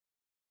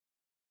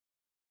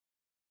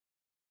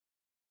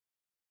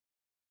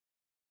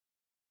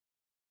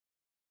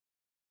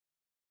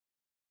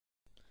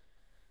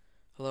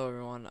Hello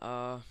everyone.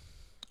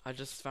 I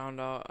just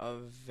found out a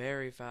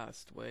very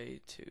fast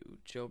way to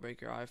jailbreak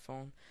your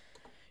iPhone.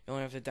 You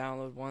only have to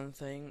download one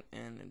thing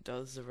and it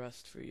does the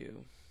rest for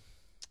you.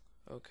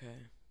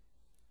 Okay.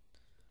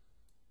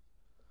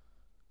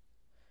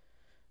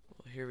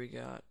 Well, here we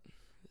got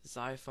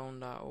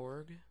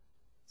xiphone.org.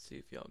 See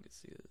if y'all can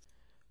see this.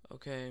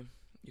 Okay,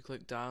 you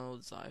click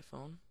download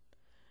Xiphone.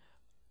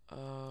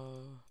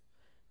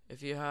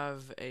 If you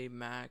have a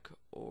Mac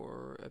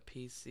or a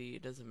PC,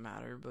 it doesn't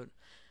matter, but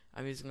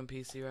I'm using a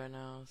PC right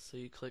now, so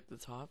you click the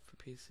top for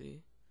PC.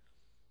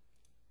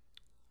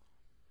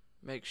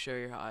 Make sure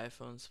your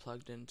iPhone's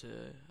plugged into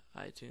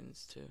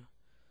iTunes too.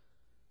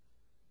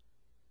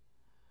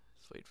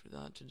 Just wait for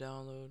that to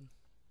download.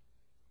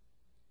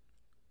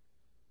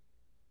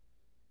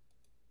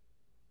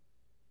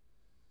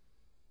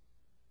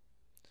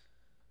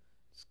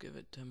 Just give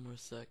it 10 more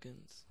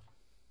seconds.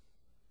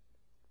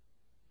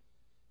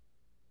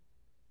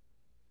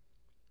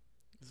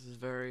 This is a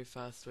very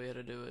fast way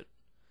to do it.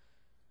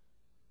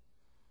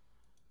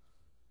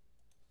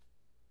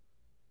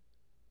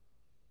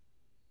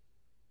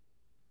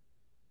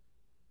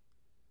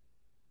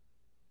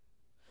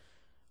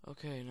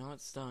 Okay, now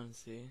it's done,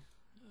 see?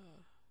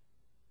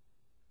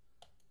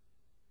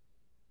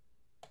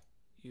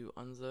 You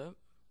unzip,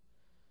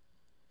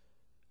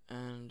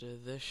 and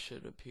this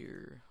should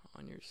appear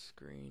on your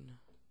screen.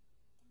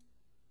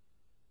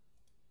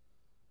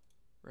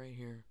 Right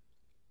here.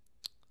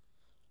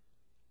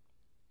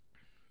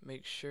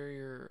 Make sure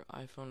your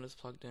iPhone is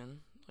plugged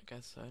in, like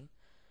I said.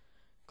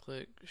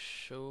 Click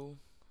Show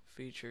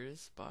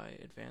Features by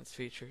Advanced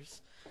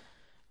Features.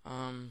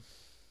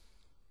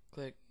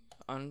 Click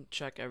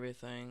uncheck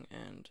everything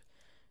and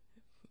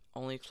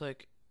only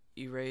click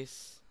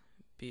Erase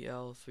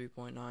BL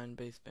 3.9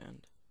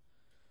 baseband.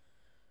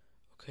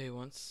 Okay,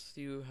 once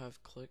you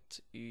have clicked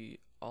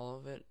all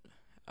of it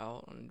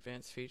out on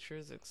Advanced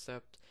Features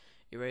except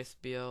Erase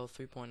BL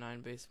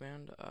 3.9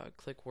 baseband,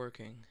 click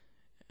Working,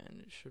 and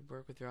it should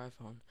work with your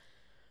iPhone.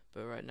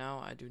 But right now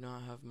I do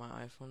not have my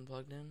iPhone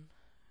plugged in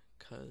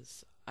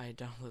because I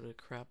downloaded a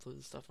crap load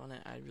of stuff on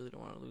it. I really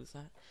don't want to lose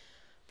that,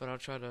 but I'll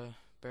try to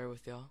bear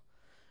with y'all.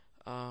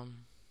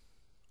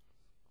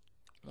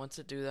 Once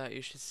it do that,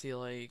 you should see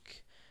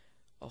like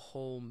a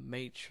whole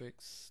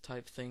matrix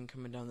type thing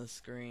coming down the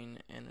screen,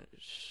 and it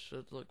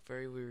should look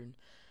very weird.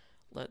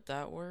 Let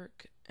that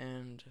work,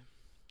 and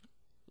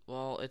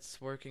while it's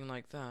working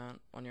like that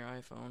on your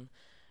iPhone,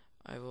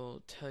 I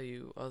will tell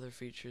you other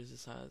features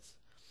this has.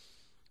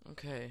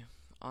 Okay,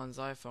 on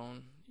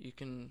Xiphone, you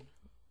can,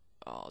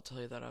 I'll tell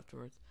you that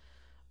afterwards.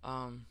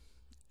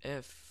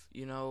 If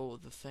you know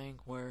the thing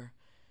where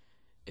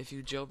if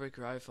you jailbreak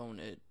your iPhone,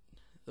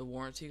 the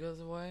warranty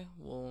goes away.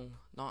 Well,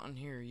 not on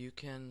here. You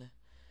can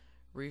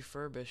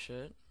refurbish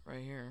it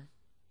right here,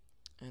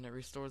 and it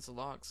restores the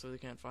lock so they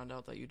can't find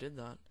out that you did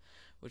that,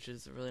 which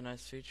is a really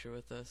nice feature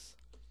with this.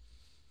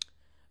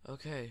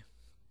 Okay,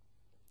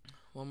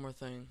 one more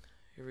thing.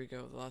 Here we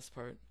go, the last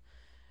part.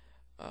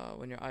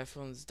 When your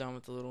iPhone's done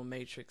with the little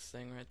matrix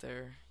thing right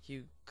there,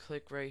 you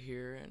click right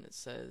here and it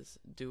says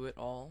do it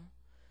all.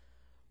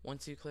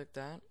 Once you click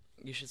that,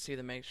 you should see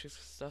the matrix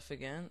stuff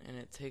again, and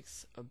it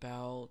takes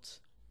about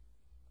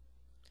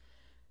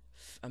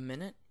a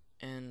minute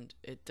and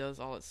it does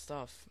all its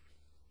stuff.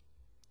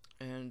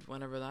 And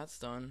whenever that's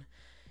done,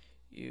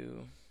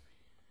 you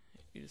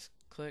just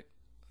click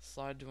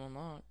slide to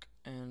unlock,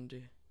 and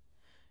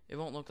it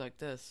won't look like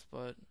this,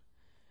 but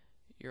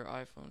your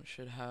iPhone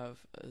should have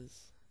a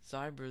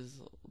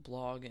Zybra's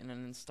blog and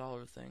an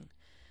installer thing.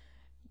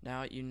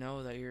 Now you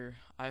know that your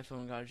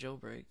iPhone got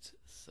jailbreaked,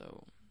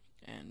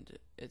 and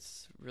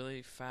it's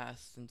really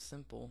fast and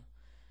simple,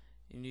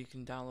 and you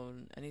can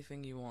download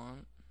anything you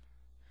want.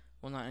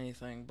 Well, not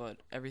anything,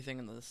 but everything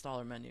in the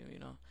installer menu,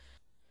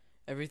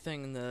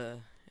 everything in the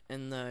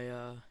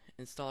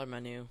installer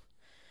menu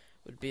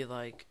would be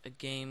like a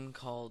game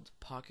called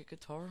Pocket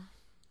Guitar.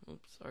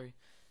 Oops, sorry.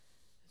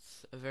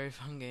 It's a very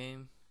fun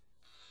game.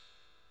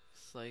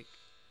 It's like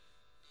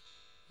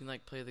you can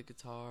like play the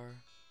guitar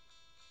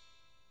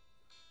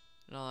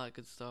and all that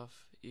good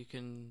stuff. You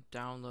can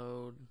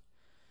download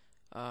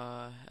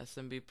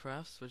SMB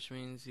prefs, which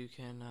means you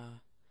can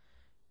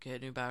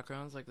get new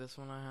backgrounds like this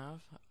one I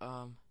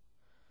have.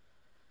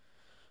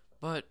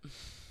 But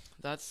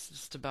that's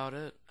just about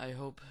it. I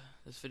hope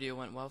this video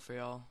went well for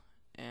y'all,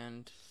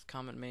 and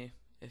comment me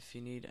if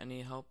you need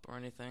any help or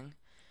anything.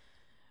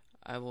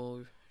 I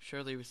will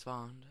surely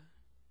respond.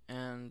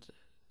 And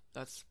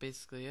that's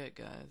basically it,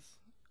 guys.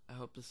 I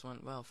hope this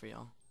went well for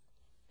y'all.